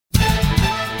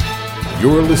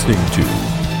You're listening to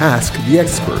Ask the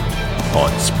Expert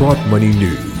on Sprott Money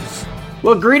News.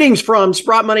 Well, greetings from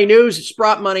Sprott Money News,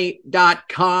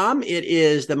 SprottMoney.com. It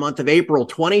is the month of April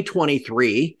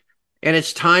 2023, and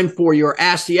it's time for your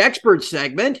Ask the Expert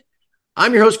segment.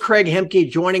 I'm your host, Craig Hemke.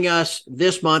 Joining us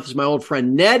this month is my old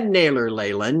friend, Ned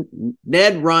Naylor-Leyland.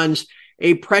 Ned runs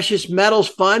a precious metals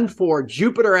fund for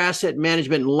Jupiter Asset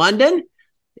Management in London.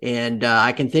 And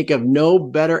I can think of no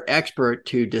better expert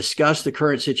to discuss the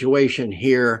current situation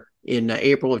here in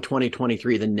April of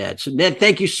 2023 than Ned. So, Ned,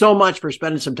 thank you so much for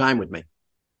spending some time with me.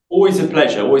 Always a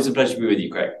pleasure. Always a pleasure to be with you,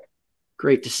 Craig.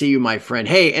 Great to see you, my friend.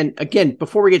 Hey, and again,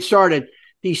 before we get started,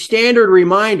 the standard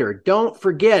reminder, don't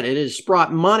forget it is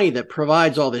Sprott Money that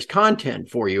provides all this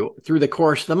content for you through the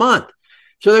course of the month.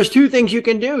 So there's two things you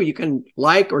can do. You can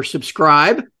like or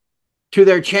subscribe to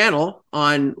their channel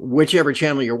on whichever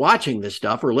channel you're watching this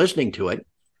stuff or listening to it.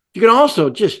 You can also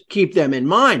just keep them in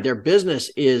mind. Their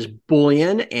business is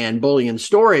bullion and bullion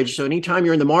storage. So anytime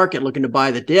you're in the market looking to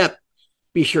buy the dip,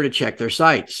 be sure to check their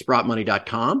site,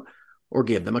 SprottMoney.com, or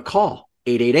give them a call,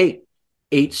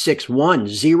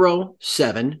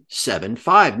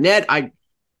 888-861-0775. Ned, I don't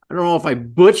know if I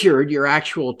butchered your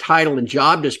actual title and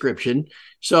job description.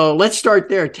 So let's start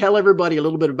there. Tell everybody a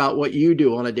little bit about what you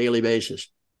do on a daily basis.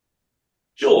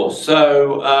 Sure.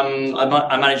 So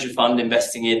I manage a fund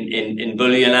investing in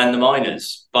bullion and the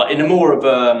miners, but in a more of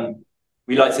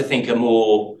we like to think a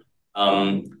more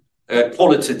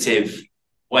qualitative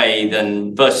way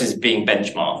than versus being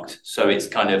benchmarked. So it's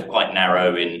kind of quite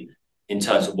narrow in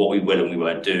terms of what we will and we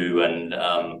won't do. And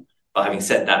but having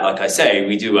said that, like I say,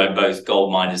 we do own both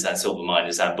gold miners and silver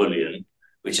miners and bullion,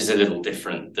 which is a little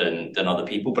different than other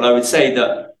people. But I would say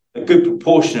that a good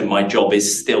proportion of my job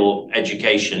is still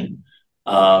education.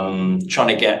 Trying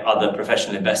to get other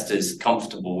professional investors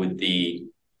comfortable with the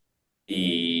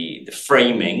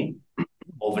framing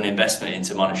of an investment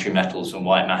into monetary metals and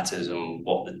why it matters and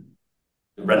what the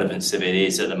relevance of it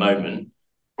is at the moment.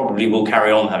 Probably will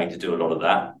carry on having to do a lot of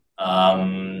that.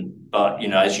 But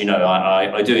as you know,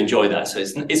 I do enjoy that. So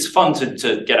it's fun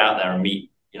to get out there and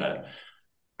meet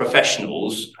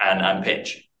professionals and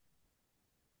pitch.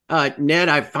 Ned,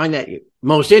 I find that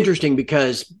most interesting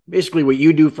because basically what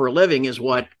you do for a living is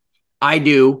what I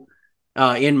do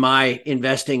in my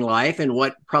investing life and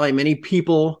what probably many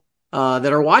people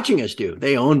that are watching us do.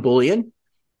 They own bullion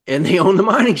and they own the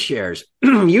mining shares.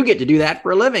 You get to do that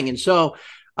for a living. And so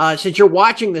since you're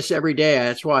watching this every day,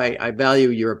 that's why I value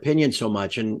your opinion so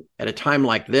much. And at a time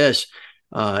like this,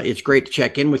 it's great to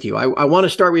check in with you. I want to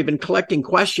start. We've been collecting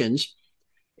questions.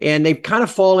 And they kind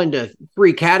of fall into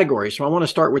three categories. So I want to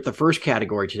start with the first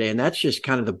category today, and that's just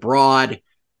kind of the broad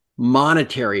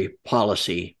monetary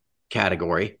policy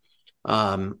category.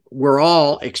 We're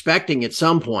all expecting at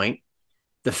some point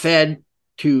the Fed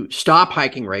to stop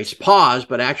hiking rates, pause,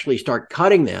 but actually start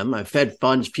cutting them. Fed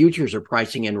funds futures are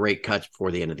pricing in rate cuts before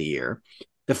the end of the year.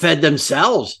 The Fed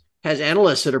themselves has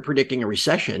analysts that are predicting a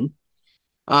recession.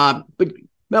 But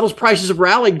metals prices have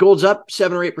rallied. Gold's up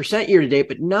 7 or 8% year to date,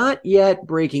 but not yet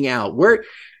breaking out. Where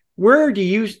do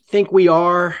you think we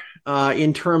are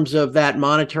in terms of that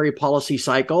monetary policy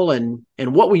cycle, and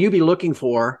what will you be looking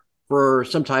for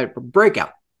some type of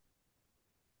breakout?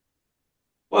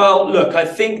 Well, look, I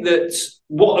think that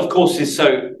what, of course, is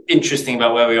so interesting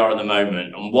about where we are at the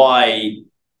moment and why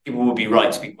people will be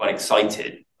right to be quite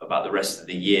excited about the rest of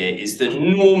the year is that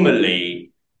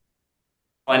normally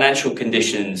financial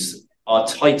conditions are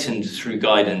tightened through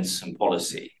guidance and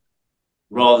policy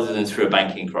rather than through a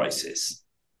banking crisis.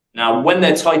 Now, when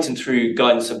they're tightened through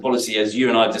guidance and policy, as you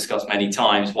and I have discussed many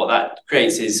times, what that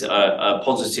creates is a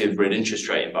positive real interest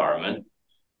rate environment,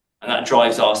 and that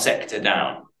drives our sector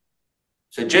down.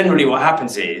 So generally what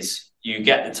happens is you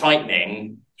get the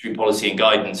tightening through policy and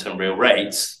guidance and real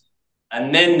rates,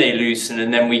 and then they loosen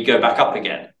and then we go back up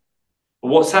again. But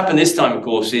what's happened this time, of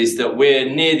course, is that we're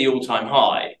near the all-time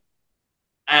high,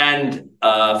 and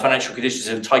financial conditions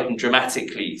have tightened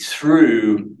dramatically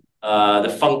through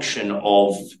the function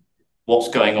of what's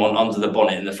going on under the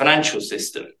bonnet in the financial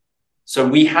system. So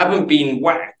we haven't been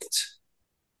whacked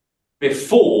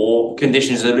before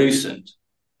conditions are loosened.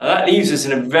 Now, that leaves us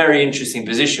in a very interesting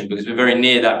position because we're very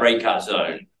near that breakout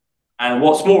zone. And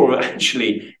what's more,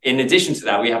 actually, in addition to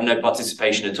that, we have no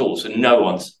participation at all. So no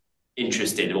one's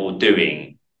interested or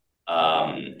doing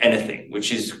anything,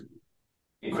 which is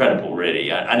incredible, really,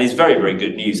 and it's very, very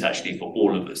good news actually for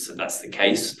all of us that that's the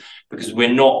case, because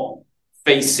we're not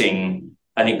facing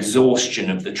an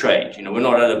exhaustion of the trade. We're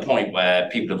not at a point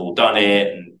where people have all done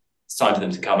it and it's time for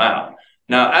them to come out.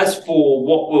 Now, as for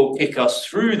what will kick us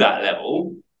through that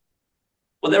level,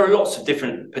 well, there are lots of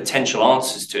different potential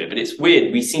answers to it, but it's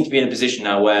weird. We seem to be in a position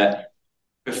now where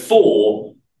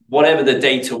before, whatever the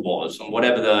data was and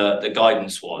whatever the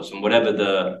guidance was and whatever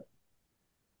the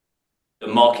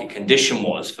market condition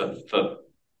was for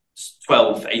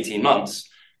 12, 18 months,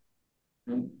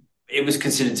 it was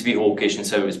considered to be hawkish, and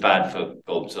so it was bad for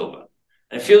gold and silver.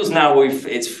 And it feels now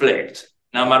it's flipped.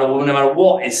 No matter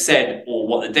what is said or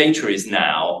what the data is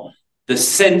now, the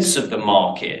sense of the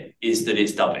market is that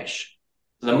it's dovish.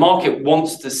 The market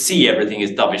wants to see everything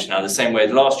as dovish now, the same way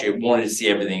as last year it wanted to see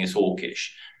everything as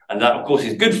hawkish. And that, of course,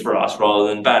 is good for us rather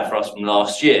than bad for us from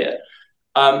last year.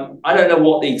 I don't know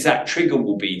what the exact trigger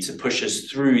will be to push us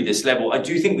through this level. I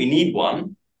do think we need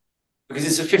one because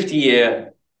it's a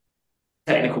 50-year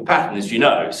technical pattern, as you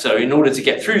know. So in order to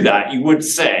get through that, you would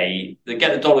say that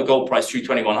get the dollar gold price through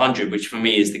 2100, which for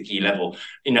me is the key level.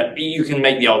 You can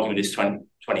make the argument it's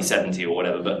 2070 or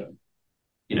whatever, but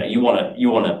you want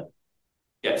to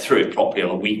get through it properly on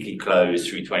a weekly close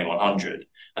through 2100.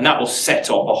 And that will set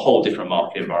off a whole different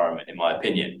market environment, in my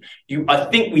opinion. I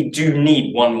think we do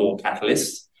need one more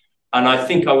catalyst. And I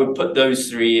think I would put those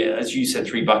three, as you said,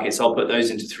 3 buckets. I'll put those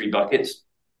into 3 buckets.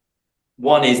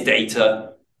 One is data.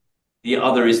 The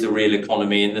other is the real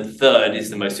economy. And the third is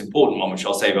the most important one, which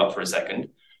I'll save up for a second.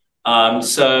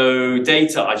 So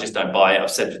data, I just don't buy it.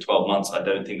 I've said for 12 months, I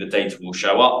don't think the data will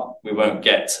show up. We won't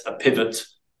get a pivot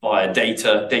via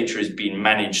data. Data has been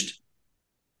managed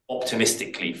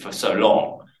optimistically for so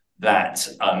long that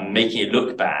making it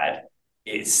look bad,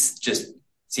 it's just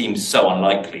seems so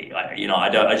unlikely.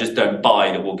 I just don't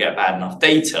buy that we'll get bad enough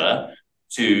data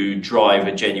to drive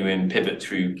a genuine pivot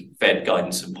through Fed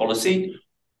guidance and policy.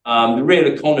 The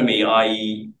real economy,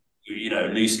 i.e.,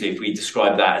 loosely, if we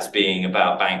describe that as being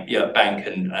about bank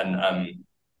and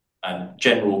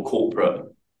general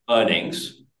corporate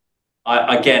earnings,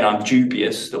 I'm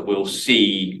dubious that we'll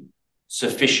see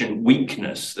sufficient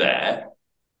weakness there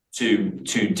to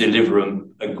deliver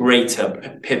a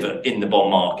greater pivot in the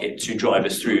bond market to drive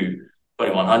us through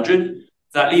 2100.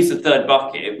 That leaves the third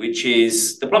bucket, which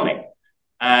is the plumbing.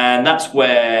 And that's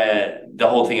where the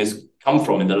whole thing has come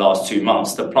from in the last 2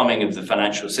 months. The plumbing of the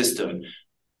financial system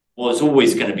was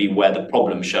always going to be where the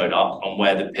problem showed up and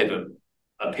where the pivot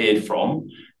appeared from.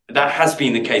 That has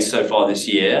been the case so far this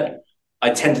year. I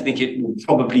tend to think it will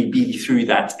probably be through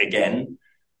that again.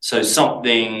 So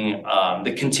something,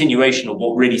 the continuation of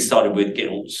what really started with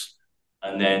gilts,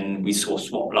 and then we saw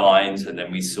swap lines, and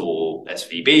then we saw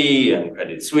SVB and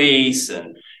Credit Suisse,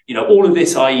 and all of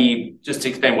this. I.e., just to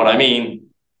explain what I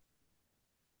mean,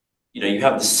 you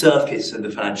have the surface of the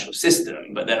financial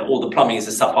system, but then all the plumbing is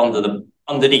the stuff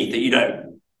underneath that you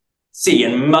don't see,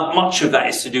 and much of that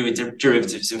is to do with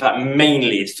derivatives. In fact,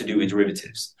 mainly it's to do with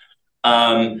derivatives,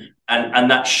 and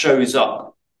that shows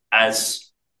up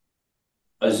as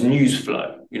news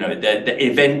flow, the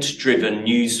event-driven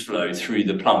news flow through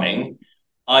the plumbing.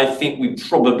 I think we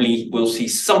probably will see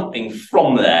something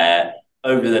from there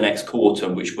over the next quarter,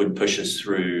 which would push us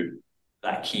through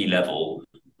that key level.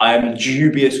 I am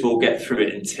dubious we'll get through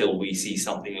it until we see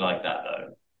something like that,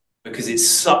 though, because it's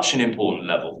such an important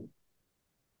level.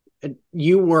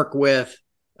 You work with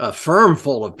a firm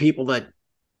full of people that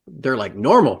they're like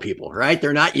normal people, right?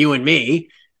 They're not you and me.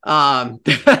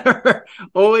 They're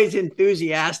always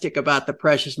enthusiastic about the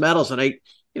precious metals. And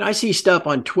I see stuff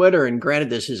on Twitter, and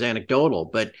granted, this is anecdotal,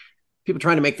 but people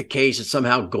trying to make the case that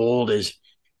somehow gold is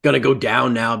going to go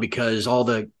down now because all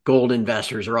the gold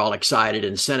investors are all excited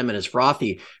and sentiment is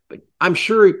frothy. But I'm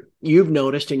sure you've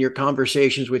noticed in your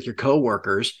conversations with your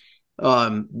coworkers,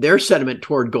 their sentiment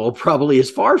toward gold probably is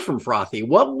far from frothy.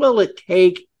 What will it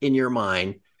take in your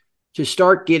mind to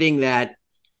start getting that,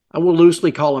 I will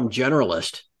loosely call them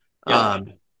generalist,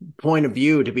 point of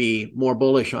view to be more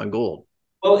bullish on gold?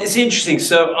 Well, it's interesting.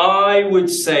 So I would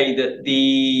say that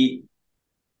the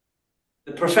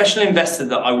professional investor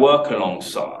that I work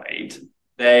alongside,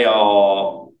 they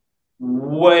are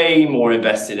way more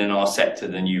invested in our sector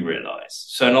than you realize.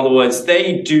 So in other words,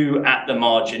 they do at the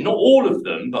margin, not all of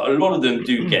them, but a lot of them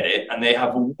do get it. And they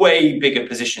have way bigger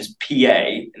positions, PA,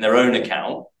 in their own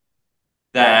account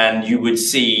than you would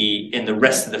see in the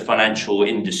rest of the financial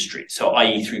industry. So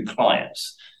i.e. through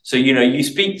clients. So, you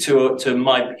speak to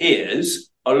my peers,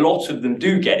 a lot of them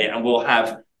do get it and will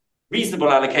have reasonable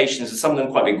allocations, and some of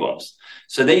them quite big ones.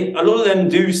 So a lot of them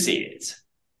do see it.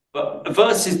 But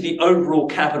versus the overall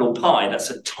capital pie, that's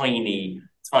a tiny,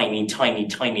 tiny, tiny,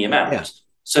 tiny amount. Yeah.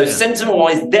 So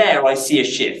sentiment-wise, there I see a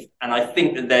shift. And I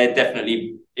think that they're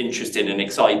definitely interested and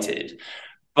excited.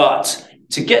 But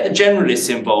to get the generalists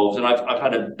involved, and I've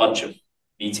had a bunch of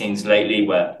meetings lately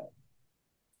where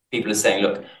people are saying,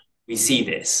 look, we see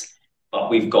this, but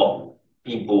we've got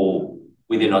people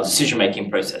within our decision-making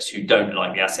process who don't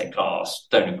like the asset class,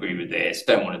 don't agree with this,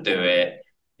 don't want to do it.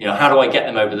 How do I get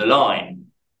them over the line?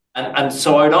 And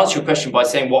so I would answer your question by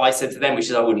saying what I said to them, which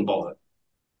is I wouldn't bother.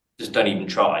 Just don't even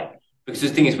try. Because the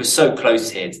thing is, we're so close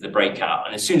here to the breakout.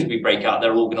 And as soon as we break out,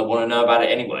 they're all going to want to know about it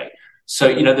anyway. So,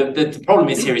 the problem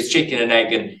is here is chicken and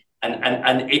egg.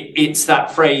 And it's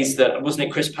that phrase that, wasn't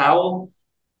it Chris Powell?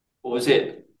 Or was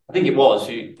it? I think it was,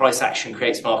 price action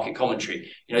creates market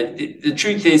commentary. The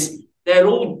truth is, they'll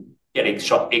all get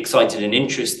excited and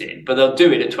interested, but they'll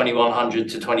do it at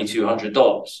 $2,100 to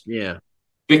 $2,200. Yeah.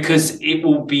 Because it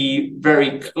will be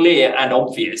very clear and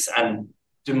obvious and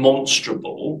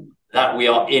demonstrable that we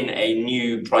are in a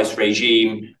new price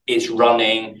regime. It's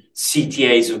running,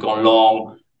 CTAs have gone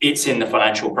long, it's in the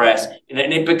financial press, and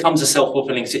it becomes a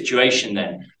self-fulfilling situation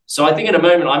then. So I think at a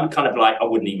moment, I'm kind of like, I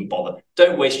wouldn't even bother.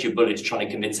 Don't waste your bullets trying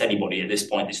to convince anybody at this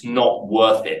point. It's not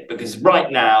worth it, because right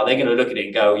now they're going to look at it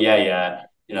and go, yeah,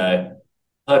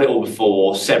 heard it all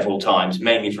before several times,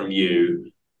 mainly from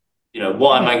you.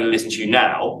 Why am I going to listen to you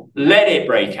now? Let it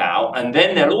break out, and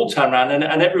then they'll all turn around,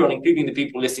 and everyone, including the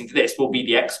people listening to this, will be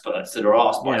the experts that are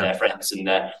asked by their friends and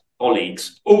their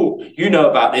colleagues. Oh, you know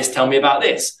about this, tell me about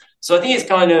this. So I think it's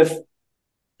kind of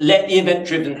let the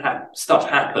event-driven stuff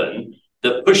happen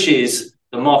that pushes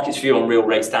the market's view on real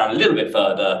rates down a little bit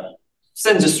further,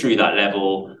 sends us through that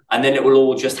level, and then it will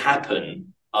all just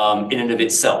happen in and of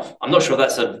itself. I'm not sure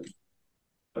that's an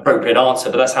appropriate answer,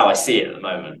 but that's how I see it at the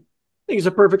moment. I think it's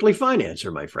a perfectly fine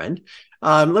answer, my friend.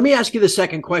 Let me ask you the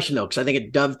second question, though, because I think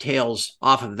it dovetails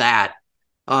off of that.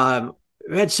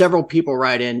 We had several people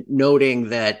write in noting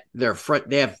that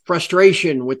they have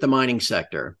frustration with the mining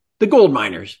sector, the gold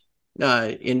miners,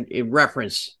 in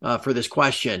reference for this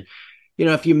question.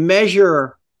 If you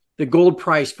measure the gold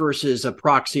price versus a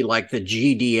proxy like the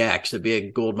GDX, the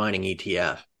big gold mining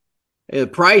ETF, the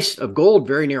price of gold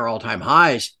very near all-time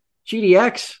highs.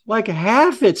 GDX, like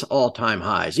half its all-time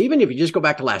highs. Even if you just go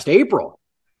back to last April,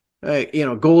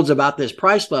 gold's about this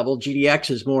price level.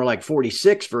 GDX is more like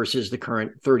 46 versus the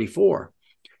current 34.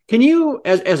 Can you,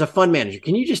 as a fund manager,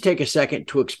 can you just take a second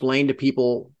to explain to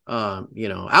people,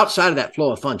 outside of that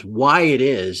flow of funds, why it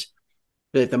is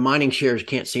that the mining shares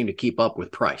can't seem to keep up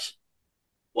with price?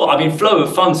 Well, flow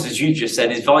of funds, as you just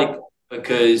said, is vital,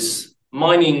 because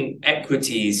mining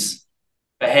equities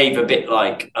behave a bit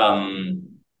like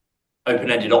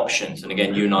open-ended options. And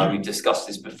again, you and I, we've discussed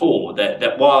this before,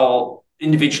 that while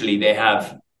individually they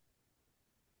have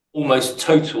almost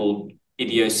total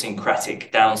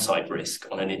idiosyncratic downside risk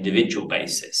on an individual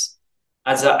basis,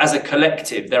 as a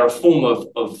collective, they're a form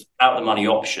of out-the-money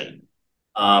option.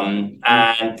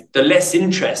 And the less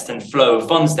interest and flow of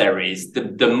funds there is,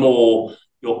 the more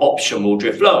your option will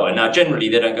drift lower. Now, generally,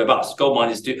 they don't go bust. Gold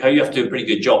miners you have to do a pretty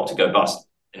good job to go bust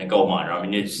in a gold miner.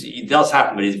 It does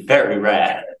happen, but it's very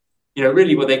rare.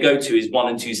 Really what they go to is 1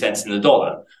 and 2 cents in the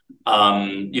dollar,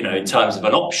 in terms of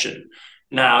an option.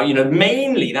 Now,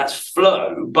 mainly that's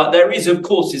flow, but there is, of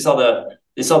course, this other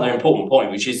important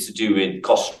point, which is to do with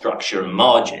cost structure and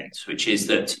margins, which is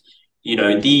that,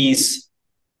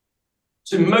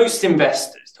 to most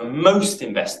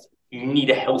investors, you need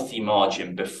a healthy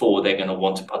margin before they're going to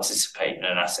want to participate in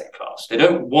an asset class. They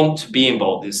don't want to be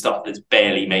involved in stuff that's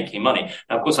barely making money.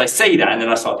 Now, of course, I say that, and then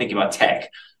I start thinking about tech,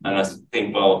 and I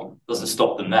think, well, it doesn't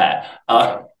stop them there.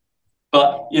 But,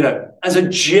 as a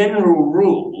general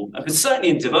rule, but certainly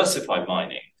in diversified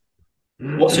mining,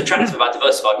 what's attractive about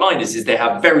diversified miners is they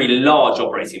have very large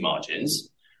operating margins,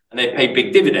 and they pay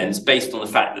big dividends based on the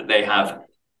fact that they have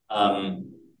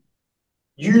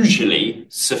usually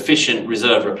sufficient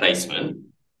reserve replacement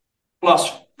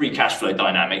plus free cash flow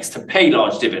dynamics to pay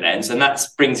large dividends, and that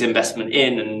brings investment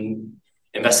in, and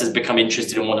investors become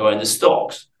interested and want to own the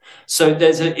stocks. So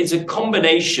it's a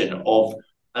combination of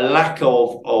a lack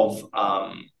of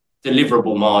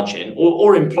deliverable margin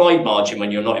or implied margin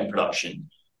when you're not in production,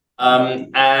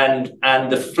 and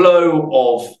the flow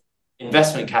of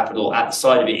investment capital at the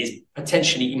side of it is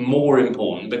potentially more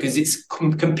important, because it's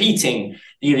competing.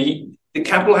 The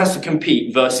capital has to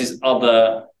compete versus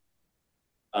other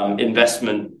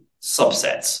investment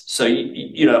subsets. So,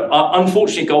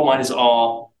 unfortunately, gold miners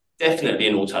are definitely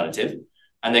an alternative,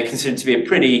 and they're considered to be a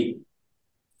pretty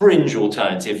fringe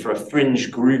alternative for a fringe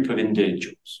group of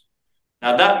individuals.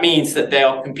 Now, that means that they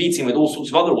are competing with all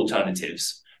sorts of other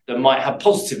alternatives that might have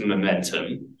positive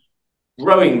momentum,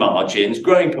 growing margins,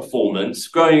 growing performance,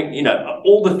 growing,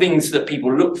 all the things that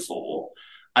people look for.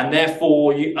 And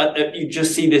therefore, you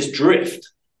just see this drift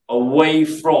away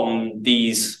from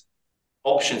these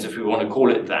options, if we want to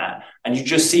call it that. And you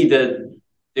just see the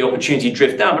opportunity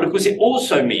drift down. But of course, it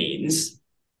also means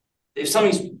if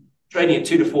something's trading at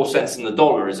 2 to 4 cents in the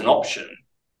dollar as an option,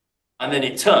 and then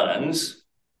it turns,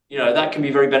 that can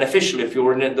be very beneficial if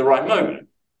you're in it at the right moment.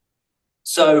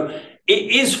 So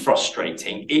it is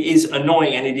frustrating, it is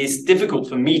annoying, and it is difficult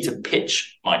for me to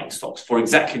pitch mining stocks for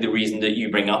exactly the reason that you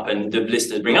bring up and the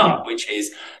listeners bring up, which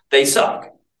is they suck.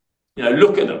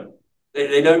 Look at them.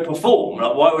 They don't perform.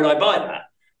 Like, why would I buy that?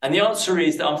 And the answer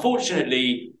is that,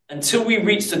 unfortunately, until we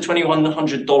reach the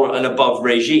 $2,100 and above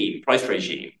price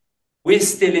regime, we're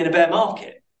still in a bear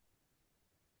market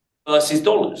versus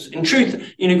dollars. In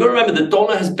truth, you've got to remember the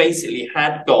dollar has basically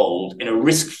had gold in a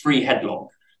risk-free headlock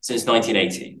since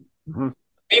 1980. Mm-hmm.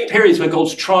 In periods where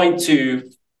gold's tried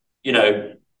to,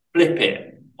 flip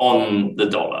it on the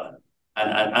dollar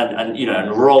and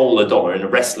roll the dollar in a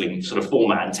wrestling sort of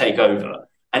format and take over.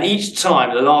 And each time,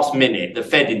 at the last minute, the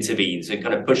Fed intervenes and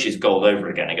kind of pushes gold over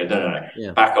again and goes,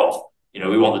 no, back off.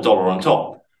 We want the dollar on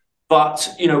top. But,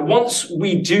 once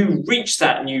we do reach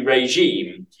that new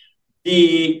regime,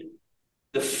 the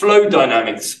flow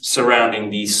dynamics surrounding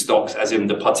these stocks, as in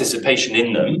the participation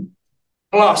in them,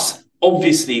 plus,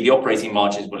 obviously, the operating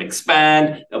margins will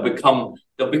expand. They'll become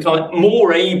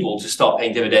more able to start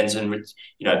paying dividends and,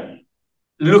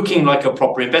 looking like a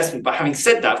proper investment. But having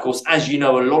said that, of course, as you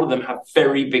know, a lot of them have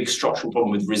very big structural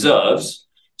problem with reserves.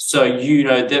 So,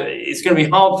 it's going to be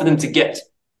hard for them to get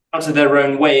out of their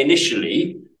own way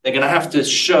initially. They're going to have to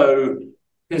show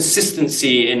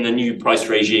consistency in the new price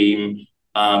regime,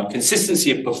 consistency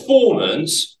of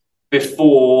performance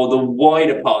before the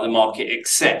wider part of the market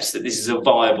accepts that this is a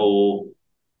viable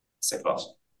asset class.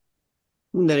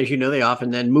 And then, as you know, they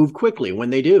often then move quickly when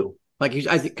they do. Like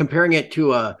I think comparing it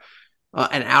to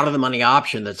an out of the money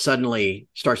option that suddenly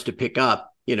starts to pick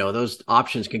up, those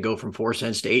options can go from 4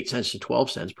 cents to 8 cents to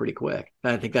 12 cents pretty quick.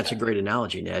 I think that's a great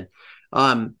analogy, Ned.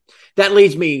 That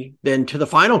leads me then to the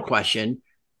final question,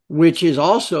 which is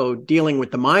also dealing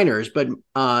with the miners, but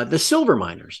the silver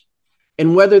miners,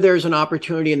 and whether there's an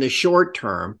opportunity in the short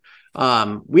term.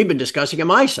 We've been discussing at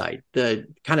my site the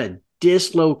kind of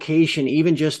dislocation,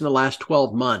 even just in the last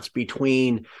 12 months,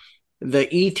 between the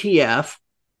ETF,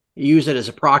 use it as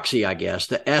a proxy, I guess,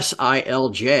 the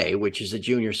SILJ, which is the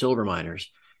junior silver miners,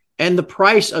 and the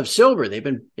price of silver. They've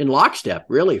been in lockstep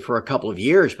really for a couple of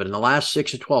years, but in the last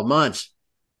 6 to 12 months,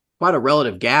 quite a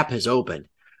relative gap has opened.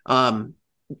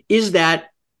 Is that,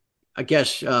 I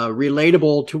guess,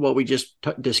 relatable to what we just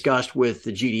discussed with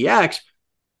the GDX?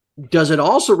 Does it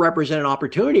also represent an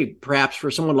opportunity, perhaps, for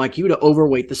someone like you to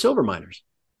overweight the silver miners?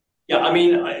 Yeah, I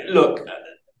mean, look,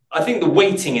 I think the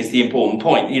weighting is the important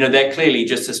point. They're clearly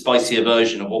just a spicier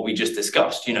version of what we just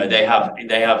discussed. They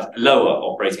have lower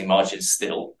operating margins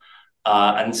still,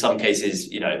 and in some cases,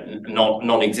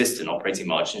 non-existent operating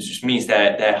margins, which means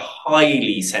they're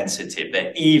highly sensitive.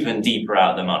 They're even deeper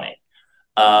out of the money.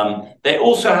 They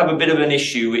also have a bit of an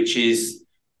issue, which is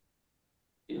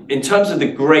in terms of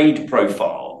the grade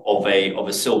profile of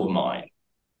a silver mine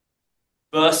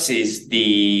versus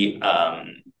the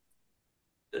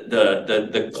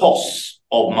costs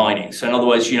of mining. So in other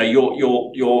words,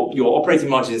 your operating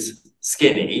margin is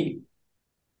skinny,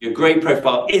 your grade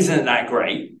profile isn't that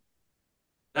great.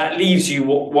 That leaves you,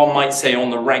 what one might say, on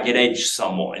the ragged edge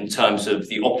somewhat in terms of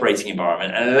the operating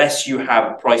environment, unless you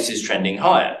have prices trending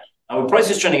higher. And with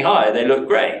prices trending higher, they look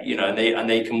great, and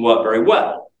they can work very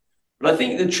well. But I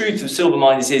think the truth of silver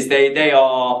miners is they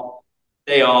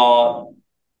are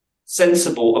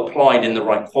sensible, applied in the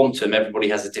right quantum. Everybody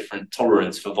has a different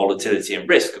tolerance for volatility and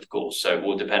risk, of course. So it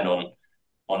will depend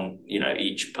on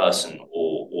each person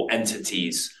or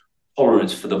entity's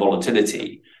tolerance for the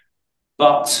volatility.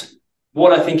 But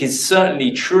what I think is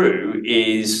certainly true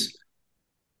is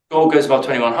gold goes above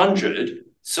 2,100.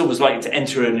 Silver's likely to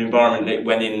enter an environment that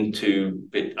went into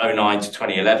 2009 to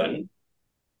 2011,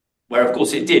 where, of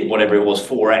course, it did whatever it was,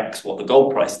 4x what the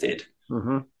gold price did.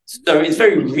 Mm-hmm. So it's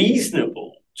very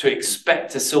reasonable to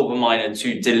expect a silver miner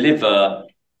to deliver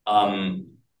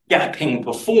gapping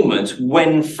performance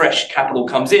when fresh capital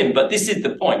comes in. But this is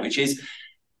the point, which is,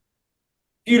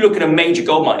 if you look at a major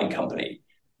gold mining company,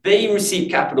 they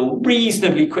receive capital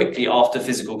reasonably quickly after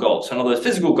physical gold. So in other words,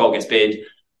 physical gold gets bid,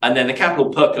 and then the capital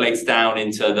percolates down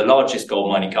into the largest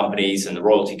gold mining companies and the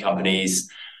royalty companies.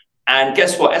 And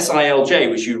guess what? SILJ,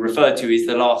 which you referred to, is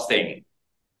the last thing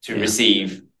to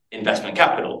receive investment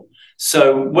capital.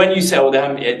 So when you say, they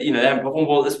haven't performed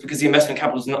well, that's because the investment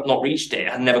capital's not reached it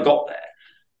and never got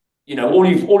there. All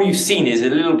you've seen is a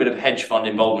little bit of hedge fund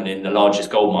involvement in the largest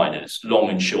gold miners, long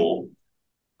and short,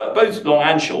 but both long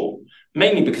and short,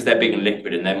 mainly because they're big and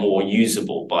liquid and they're more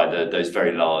usable by those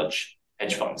very large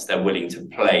hedge funds. They're willing to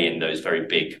play in those very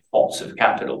big pots of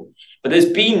capital. But there's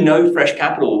been no fresh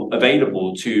capital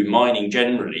available to mining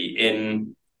generally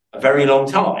in a very long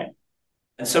time.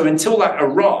 And so until that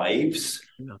arrives,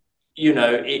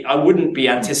 I wouldn't be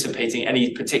anticipating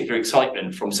any particular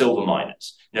excitement from silver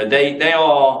miners.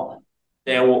 They'll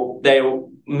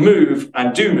move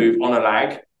and do move on a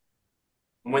lag.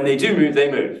 And when they do move, they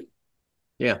move.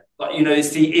 Yeah. But,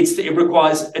 it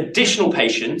requires additional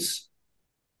patience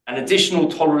and additional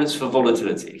tolerance for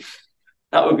volatility.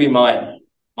 That would be my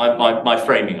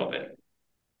framing of it.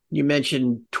 You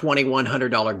mentioned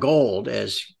 $2,100 gold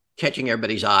as catching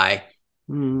everybody's eye.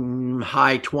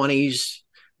 High 20s,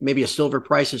 maybe a silver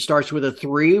price that starts with a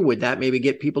 3. Would that maybe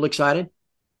get people excited?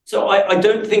 So I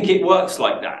don't think it works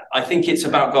like that. I think it's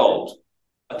about gold.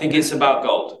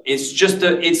 It's just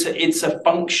it's a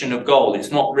function of gold.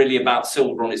 It's not really about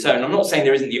silver on its own. I'm not saying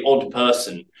there isn't the odd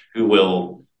person who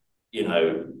will,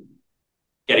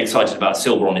 get excited about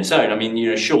silver on its own. I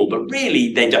mean, sure, but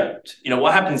really they don't.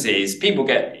 What happens is people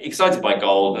get excited by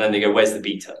gold and then they go, "Where's the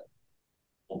beta?"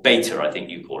 Or beta, I think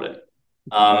you call it.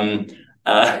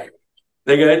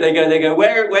 They go,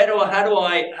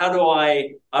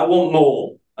 I want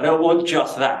more. I don't want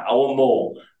just that. I want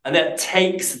more. And that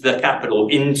takes the capital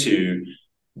into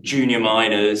junior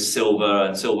miners, silver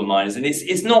and silver miners. And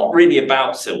it's not really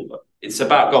about silver. It's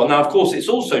about gold. Now, of course, it's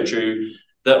also true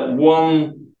that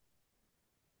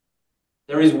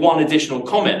there is one additional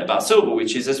comment about silver,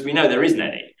 which is, as we know, there isn't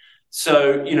any.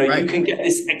 So, right. You can get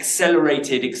this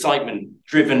accelerated excitement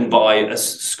driven by a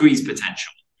squeeze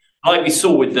potential. Like we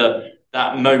saw with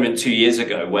that moment 2 years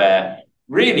ago, where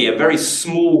really a very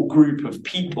small group of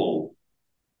people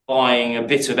buying a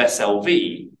bit of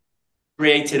SLV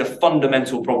created a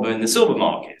fundamental problem in the silver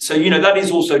market. So, that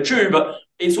is also true, but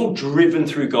it's all driven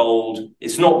through gold.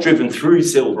 It's not driven through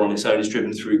silver on its own. It's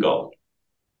driven through gold.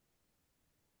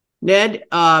 Ned,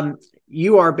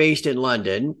 you are based in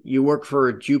London. You work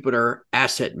for Jupiter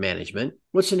Asset Management.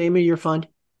 What's the name of your fund?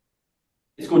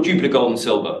 It's called Jupiter Gold and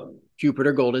Silver.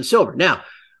 Jupiter Gold and Silver. Now,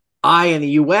 I in the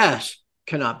U.S.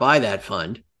 cannot buy that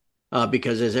fund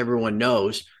because, as everyone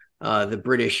knows, the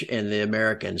British and the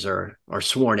Americans are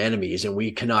sworn enemies, and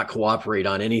we cannot cooperate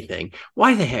on anything.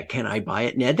 Why the heck can't I buy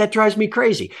it, Ned? That drives me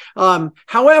crazy.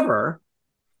 However,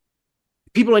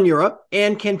 people in Europe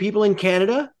and can people in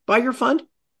Canada buy your fund?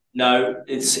 No,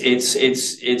 it's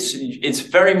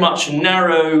very much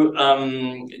narrow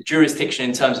jurisdiction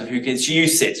in terms of who gets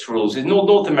UCITS rules. In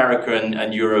North America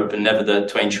and Europe, and never the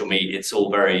twain shall meet. It's all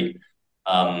very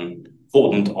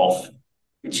cordoned off,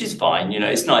 which is fine.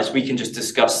 It's nice. We can just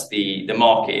discuss the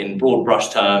market in broad brush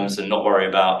terms and not worry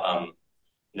about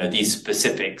these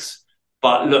specifics.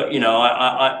 But look,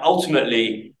 I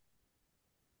ultimately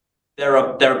there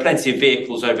are plenty of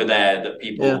vehicles over there that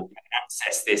people can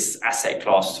access this asset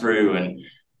class through, and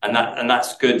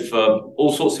that's good for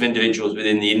all sorts of individuals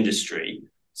within the industry.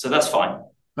 So that's fine.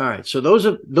 All right. So those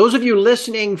of you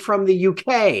listening from the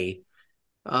UK,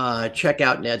 check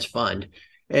out Ned's fund.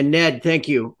 And Ned, thank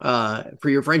you for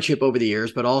your friendship over the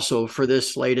years, but also for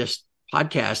this latest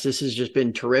podcast. This has just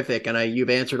been terrific, and you've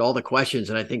answered all the questions,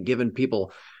 and I think given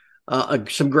people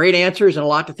some great answers and a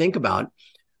lot to think about.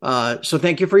 So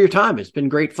thank you for your time. It's been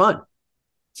great fun.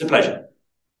 It's a pleasure.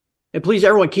 And please,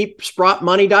 everyone, keep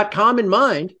SprottMoney.com in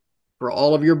mind for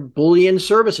all of your bullion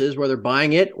services, whether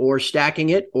buying it or stacking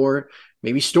it or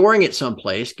maybe storing it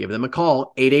someplace. Give them a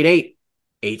call,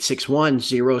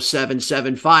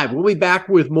 888-861-0775. We'll be back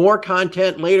with more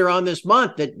content later on this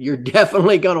month that you're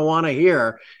definitely going to want to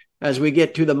hear as we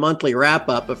get to the monthly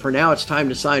wrap-up. But for now, it's time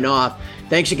to sign off.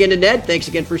 Thanks again to Ned. Thanks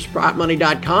again for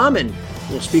SprottMoney.com, and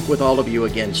we'll speak with all of you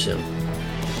again soon.